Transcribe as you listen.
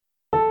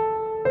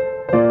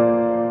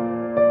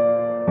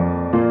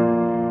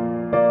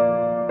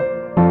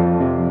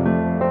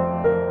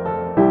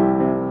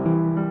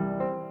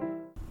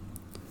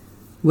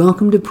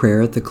Welcome to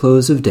prayer at the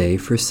close of day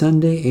for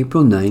Sunday,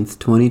 April 9th,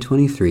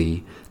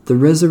 2023, the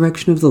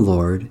Resurrection of the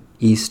Lord,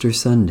 Easter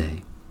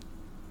Sunday.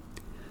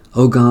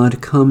 O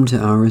God, come to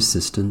our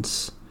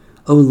assistance.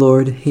 O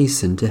Lord,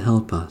 hasten to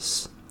help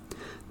us.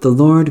 The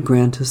Lord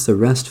grant us a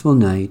restful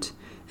night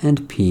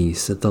and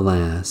peace at the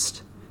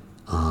last.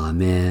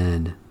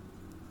 Amen.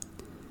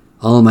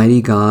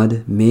 Almighty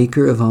God,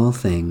 maker of all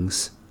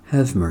things,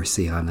 have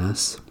mercy on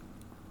us.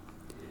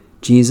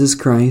 Jesus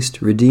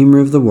Christ, Redeemer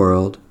of the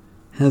world,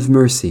 have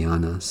mercy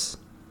on us.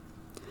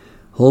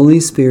 Holy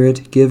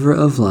Spirit, giver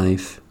of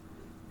life,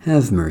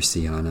 have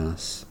mercy on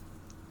us.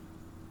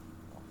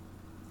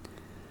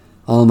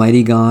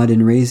 Almighty God,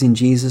 in raising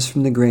Jesus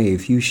from the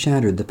grave, you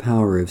shattered the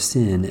power of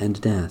sin and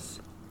death.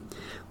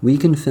 We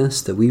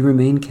confess that we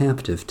remain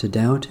captive to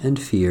doubt and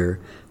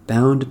fear,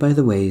 bound by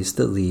the ways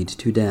that lead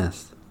to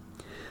death.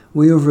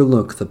 We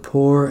overlook the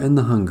poor and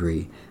the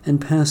hungry,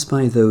 and pass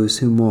by those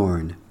who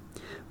mourn.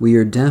 We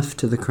are deaf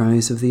to the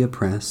cries of the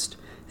oppressed,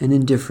 and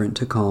indifferent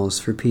to calls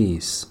for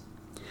peace.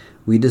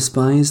 We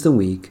despise the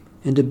weak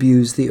and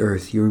abuse the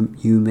earth you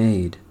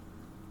made.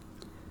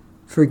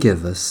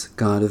 Forgive us,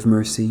 God of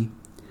mercy.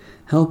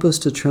 Help us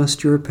to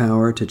trust your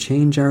power to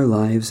change our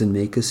lives and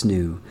make us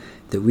new,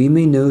 that we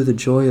may know the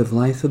joy of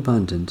life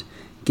abundant,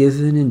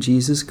 given in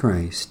Jesus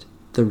Christ,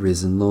 the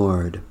risen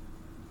Lord.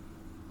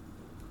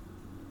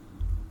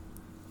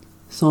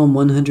 Psalm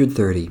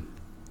 130.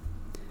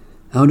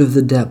 Out of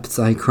the depths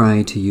I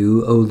cry to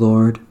you, O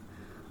Lord.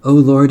 O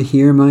Lord,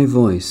 hear my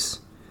voice.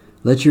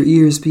 Let your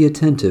ears be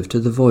attentive to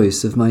the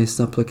voice of my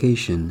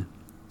supplication.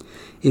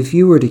 If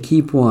you were to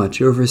keep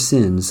watch over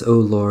sins, O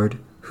Lord,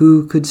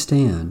 who could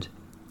stand?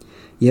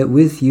 Yet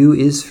with you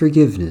is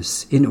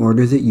forgiveness, in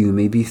order that you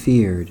may be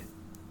feared.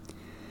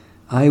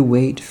 I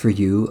wait for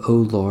you, O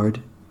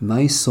Lord.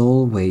 My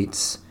soul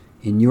waits.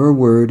 In your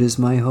word is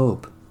my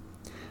hope.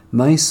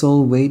 My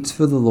soul waits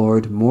for the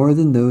Lord more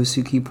than those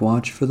who keep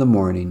watch for the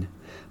morning,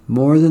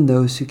 more than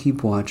those who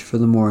keep watch for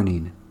the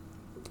morning.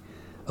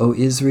 O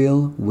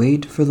Israel,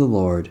 wait for the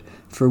Lord,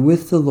 for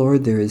with the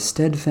Lord there is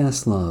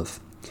steadfast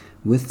love.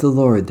 With the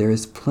Lord there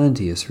is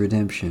plenteous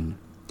redemption.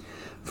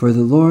 For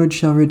the Lord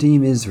shall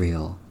redeem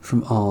Israel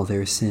from all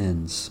their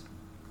sins.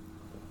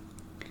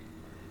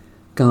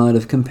 God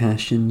of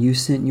compassion, you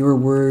sent your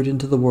word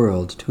into the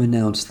world to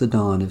announce the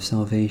dawn of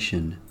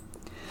salvation.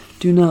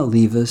 Do not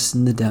leave us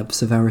in the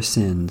depths of our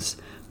sins,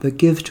 but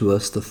give to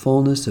us the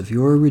fullness of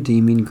your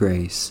redeeming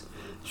grace,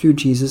 through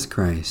Jesus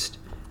Christ,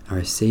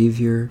 our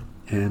Savior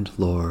and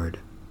Lord.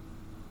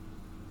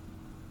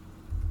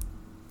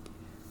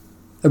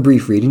 A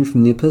brief reading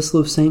from the Epistle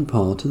of St.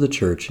 Paul to the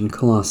Church in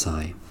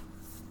Colossae.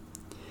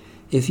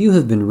 If you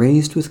have been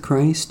raised with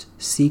Christ,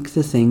 seek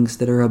the things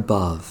that are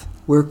above,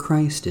 where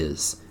Christ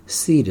is,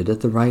 seated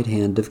at the right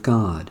hand of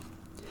God.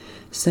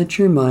 Set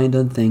your mind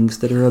on things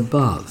that are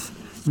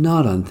above,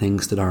 not on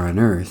things that are on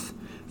earth,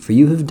 for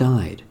you have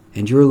died,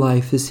 and your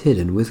life is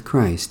hidden with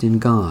Christ in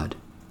God.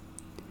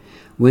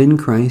 When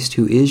Christ,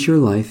 who is your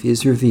life,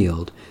 is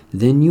revealed,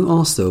 then you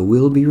also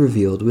will be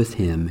revealed with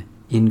him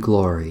in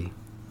glory.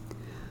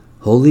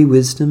 Holy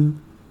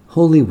wisdom,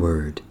 holy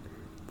word,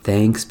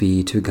 thanks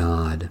be to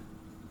God.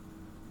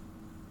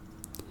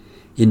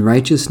 In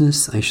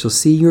righteousness I shall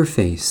see your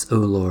face, O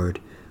Lord.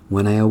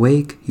 When I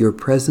awake, your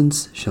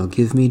presence shall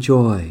give me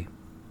joy.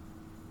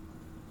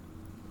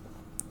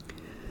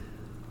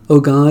 O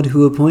God,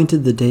 who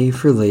appointed the day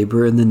for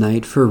labor and the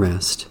night for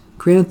rest,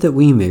 grant that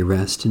we may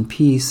rest in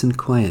peace and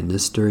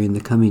quietness during the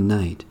coming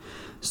night,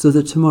 so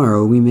that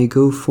tomorrow we may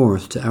go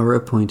forth to our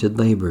appointed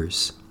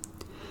labors.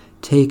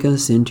 Take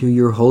us into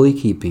your holy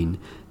keeping,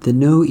 that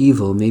no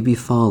evil may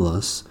befall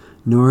us,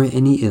 nor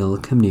any ill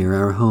come near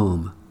our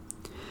home.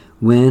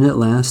 When at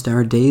last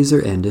our days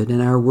are ended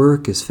and our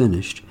work is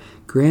finished,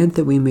 grant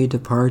that we may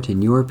depart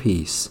in your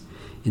peace,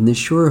 in the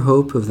sure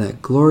hope of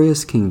that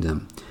glorious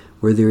kingdom,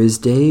 where there is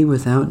day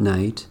without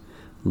night,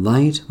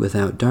 light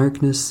without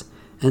darkness,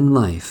 and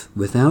life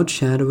without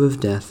shadow of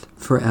death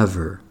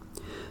forever.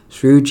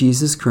 Through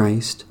Jesus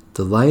Christ,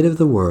 the light of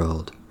the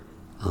world.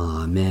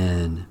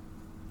 Amen.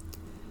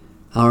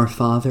 Our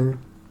Father,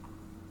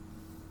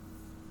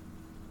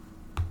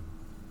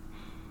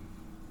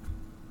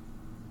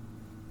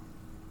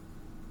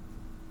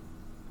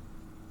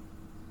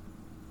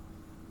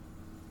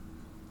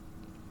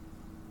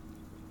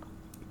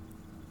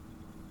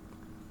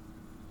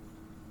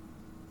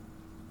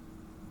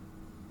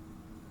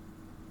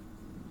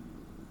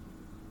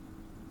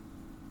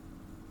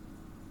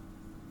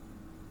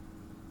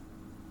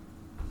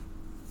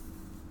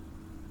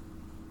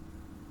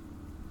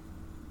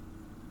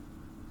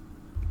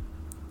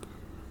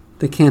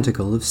 the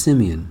Canticle of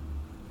Simeon.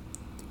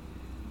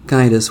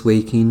 Guide us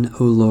waking,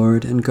 O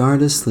Lord, and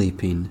guard us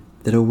sleeping,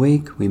 that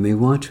awake we may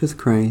watch with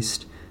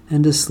Christ,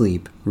 and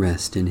asleep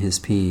rest in his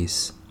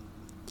peace.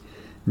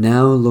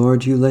 Now,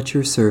 Lord, you let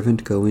your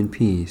servant go in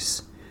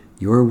peace.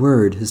 Your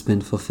word has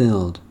been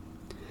fulfilled.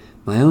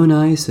 My own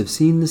eyes have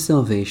seen the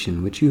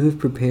salvation which you have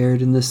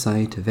prepared in the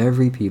sight of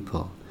every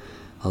people,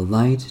 a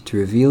light to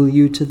reveal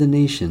you to the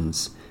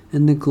nations,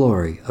 and the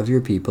glory of your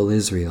people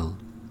Israel.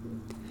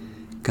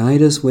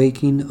 Guide us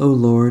waking, O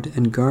Lord,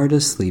 and guard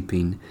us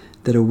sleeping,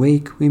 that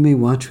awake we may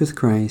watch with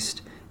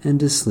Christ,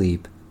 and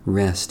asleep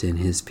rest in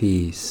his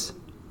peace.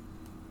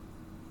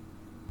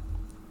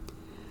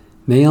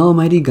 May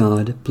Almighty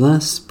God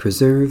bless,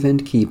 preserve,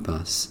 and keep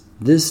us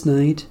this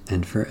night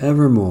and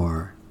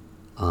forevermore.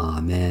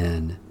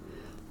 Amen.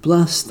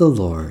 Bless the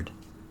Lord.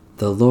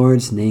 The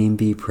Lord's name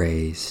be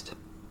praised.